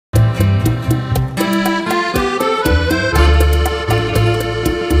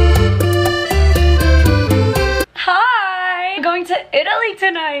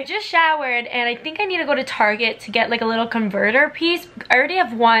filming tonight. Just showered and I think I need to go to Target to get like a little converter piece. I already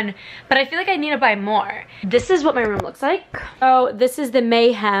have one, but I feel like I need to buy more. This is what my room looks like. Oh, this is the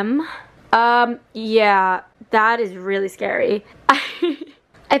mayhem. Yeah, that is really scary.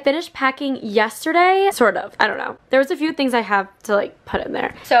 I finished packing yesterday, sort of, I don't know. There was a few things I have to like put in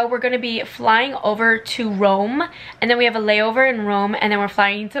there. So we're gonna be flying over to Rome, and then we have a layover in Rome, and then we're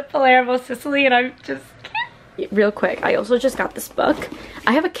flying to Palermo, Sicily, and I'm just... Real quick, I also just got this book.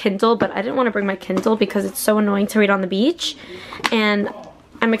 I have a Kindle, but I didn't want to bring my Kindle because it's so annoying to read on the beach, and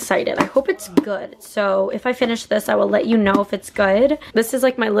I'm excited. I hope it's good. So if I finish this, I will let you know if it's good. This is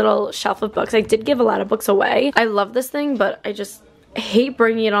like my little shelf of books. I did give a lot of books away. I love this thing, but I just hate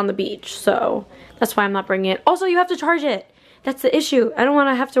bringing it on the beach, so that's why I'm not bringing it. Also, you have to charge it. That's the issue. I don't want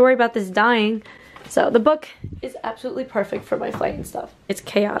to have to worry about this dying. So the book is absolutely perfect for my flight and stuff. It's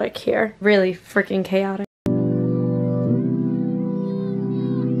chaotic here. Really freaking chaotic.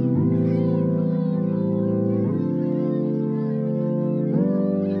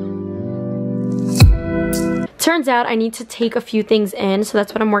 Turns out I need to take a few things in, so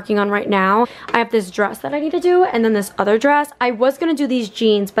that's what I'm working on right now. I have this dress that I need to do, and then this other dress. I was gonna do these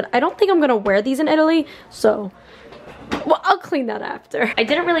jeans, but I don't think I'm gonna wear these in Italy, so, well, I'll clean that after. I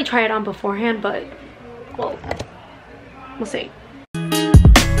didn't really try it on beforehand, but, well, we'll see.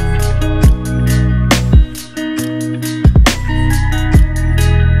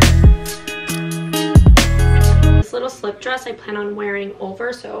 This little slip dress I plan on wearing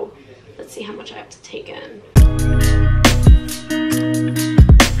over, so let's see how much I have to take in.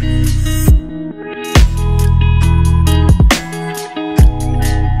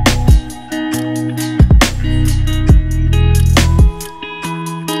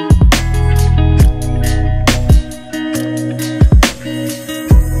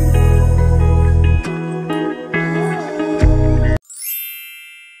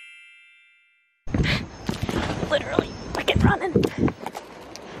 Literally, freaking running.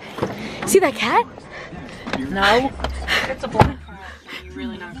 See that cat? No. It's a black cat. You're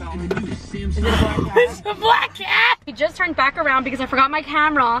really not going. Is it a black cat? It's a black cat! I just turned back around because I forgot my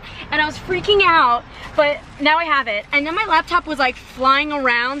camera and I was freaking out, but now I have it. And then my laptop was like flying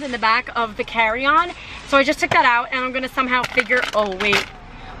around in the back of the carry-on, so I just took that out and I'm gonna somehow figure, oh wait.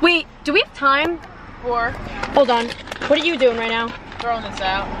 Wait, do we have time? Or Hold on. What are you doing right now? throwing this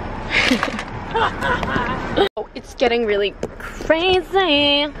out. Oh, it's getting really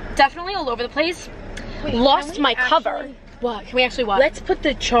crazy. Definitely all over the place. Wait, lost my cover. What? Can we actually what? Let's put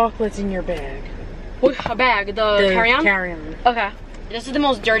the chocolates in your bag. A bag? The carry-on? Carry-on. Okay. This is the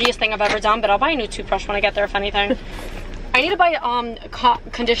most dirtiest thing I've ever done, but I'll buy a new toothbrush when I get there, if anything. I need to buy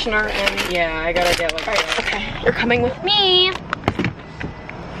conditioner and... Yeah, I gotta get like that. Okay, you're coming with me.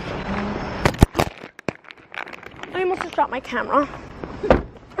 I almost just dropped my camera.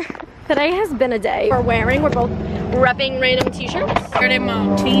 Today has been a day. We're both repping random t-shirts. Dirty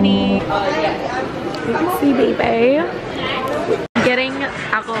Martini. See, baby. Getting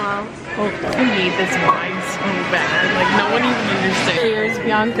alcohol. Oh, I hate this wine so bad. Like, no one even understands. Cheers,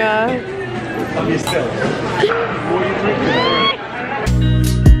 Bianca.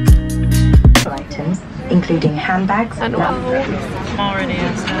 Items, including handbags. I know. I'm already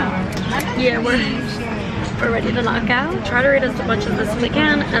asked. Yeah, we're ready to knock out. Try to read as much of this as we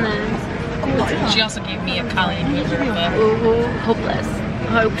can, and then... She also gave me a Colleen Hoover book. Ooh, hopeless.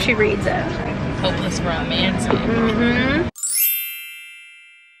 I hope she reads it. Hopeless Romance. Mm-hmm.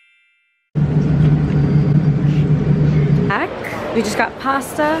 Back. We just got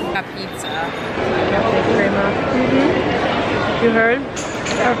pasta. Got pizza. You heard?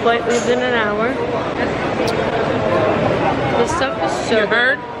 Our flight leaves in an hour. This stuff is so You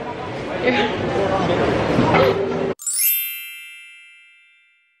heard?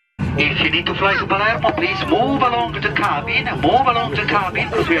 If you need to fly to Palermo, please move along to cabin. Move along to cabin,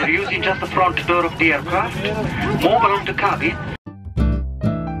 because we are using just the front door of the aircraft. Move along to cabin.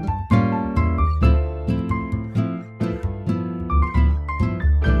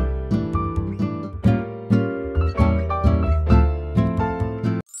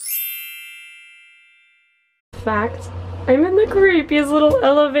 Fact, I'm in the creepiest little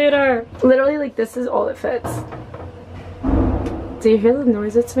elevator. Literally, like, this is all it fits. Do you hear the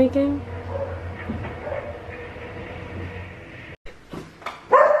noise it's making?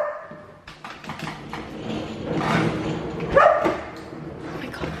 Oh my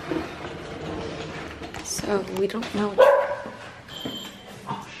god. So, we don't know.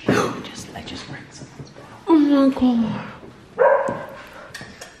 Oh, I just rang someone's bell. Oh my god.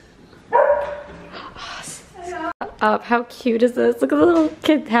 Up. How cute is this? Look at the little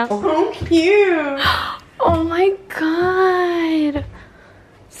kid's house. So cute. Oh my god.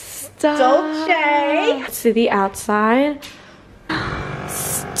 Stop. Dolce. See the outside.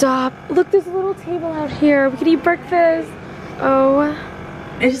 Stop. Look, there's a little table out here. We could eat breakfast. Oh.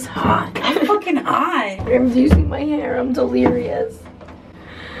 It's hot. I'm fucking hot. I'm using my hair. I'm delirious.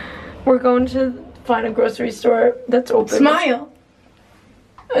 We're going to find a grocery store that's open. Smile.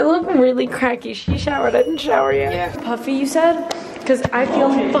 I look really cracky. She showered. I didn't shower yet. Yeah. Puffy, you said? Because I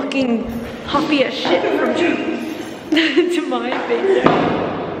feel fucking huffy as shit from to my face.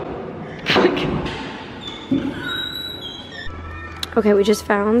 Okay, we just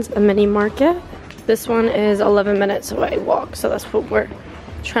found a mini market. This one is 11 minutes away walk, so that's what we're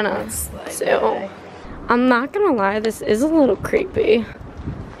trying to do. I'm not gonna lie, this is a little creepy.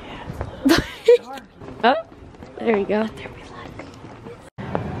 Oh, there you go.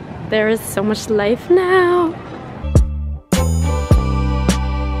 There is so much life now.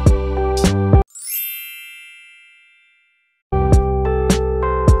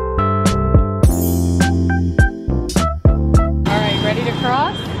 Alright, ready to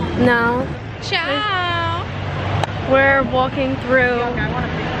cross? No. Ciao. We're walking through. I want a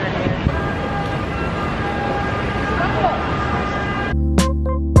picture here.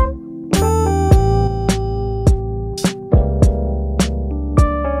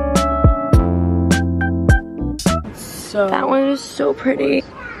 So That one is so pretty.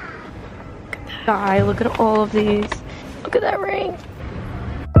 Look at that guy. Look at all of these. Look at that ring.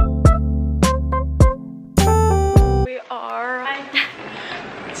 We are.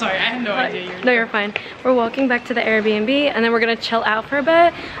 sorry, I have no idea. No, you're fine. We're walking back to the Airbnb and then we're gonna chill out for a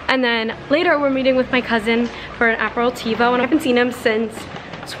bit. And then later we're meeting with my cousin for an Aperitivo, and I haven't seen him since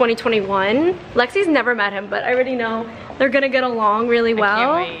 2021. Lexi's never met him, but I already know they're gonna get along really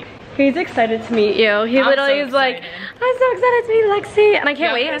well. I can't wait. He's excited to meet you. He I'm literally so is like, excited. I'm so excited to meet Lexi, and I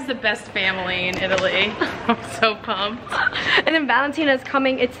can't wait. Has the best family in Italy. I'm so pumped. And then Valentina's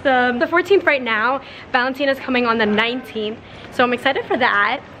coming. It's the 14th right now. Valentina's coming on the 19th. So I'm excited for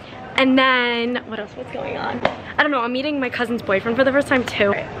that. And then, what else? What's going on? I don't know. I'm meeting my cousin's boyfriend for the first time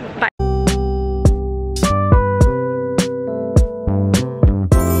too. Bye.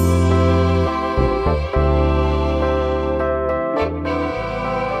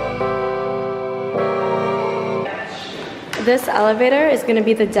 This elevator is gonna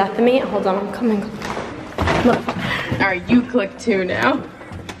be the death of me. Hold on, I'm coming. Look. Alright, you click 2 now.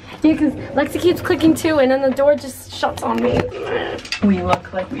 Yeah, because Lexi keeps clicking too, and then the door just shuts on me. We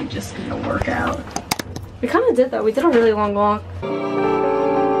look like we just did a workout. We kind of did though. We did a really long walk.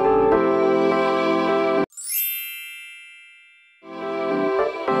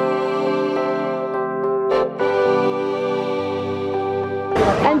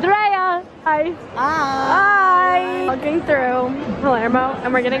 Andrea! Hi! Hi! Walking through Palermo,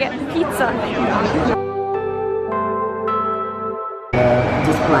 and we're gonna get pizza.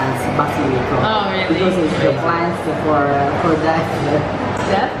 Just plants, basilico. Oh, really? Because it's the plants for that.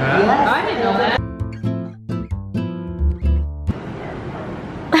 Steph? Yes. I didn't know that.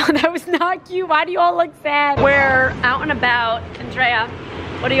 That was not cute. Why do you all look sad? We're out and about. Andrea,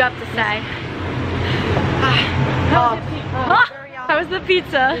 what do you have to say? How was the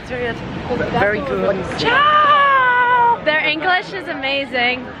pizza? It's very good. Ciao! Their English is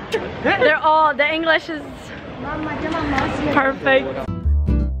amazing. The English is perfect.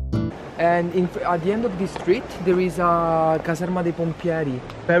 And at the end of the street, there is a Caserma dei Pompieri.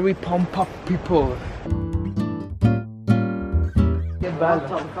 Very pump up people.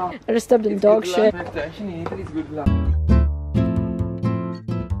 I just stepped in dog shit.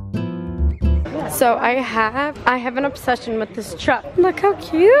 So I have an obsession with this truck. Look how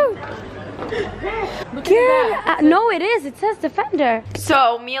cute. Yeah, no, it is. It says Defender.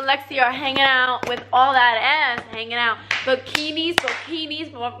 So me and Lexi are hanging out with all that ass, hanging out. Bikinis,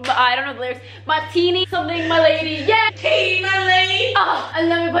 I don't know the lyrics. Martini, something, my lady. Yeah, tea, my lady. Oh, and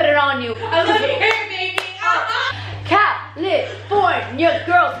let me put it on you. I love you, baby. California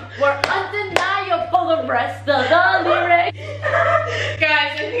girls were undeniable. The rest of the lyrics.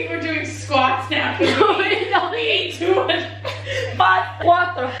 Guys, I think we're doing squats now. We ate too much. 5, 4,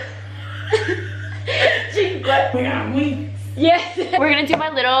 5. Yes. We're gonna do my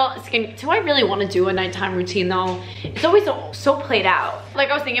little skin. Do I really want to do a nighttime routine though? It's always so played out. Like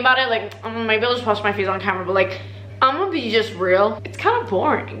I was thinking about it, like maybe I'll just wash my face on camera, but like I'm gonna be just real. It's kind of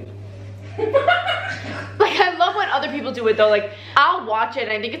boring. Like I love when other people do it though. Like I'll watch it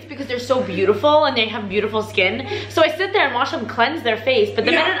and I think it's because they're so beautiful and they have beautiful skin. So I sit there and watch them cleanse their face. But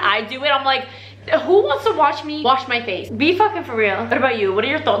the minute I do it, I'm like, who wants to watch me wash my face? Be fucking for real. What about you? What are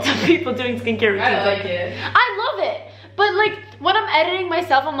your thoughts on people doing skincare routines? I like it. I love it. But like when I'm editing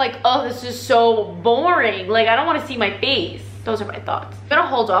myself, I'm like, oh, this is so boring. Like I don't want to see my face. those are my thoughts. I'm gonna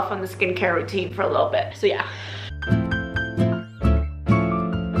hold off on the skincare routine for a little bit. So yeah,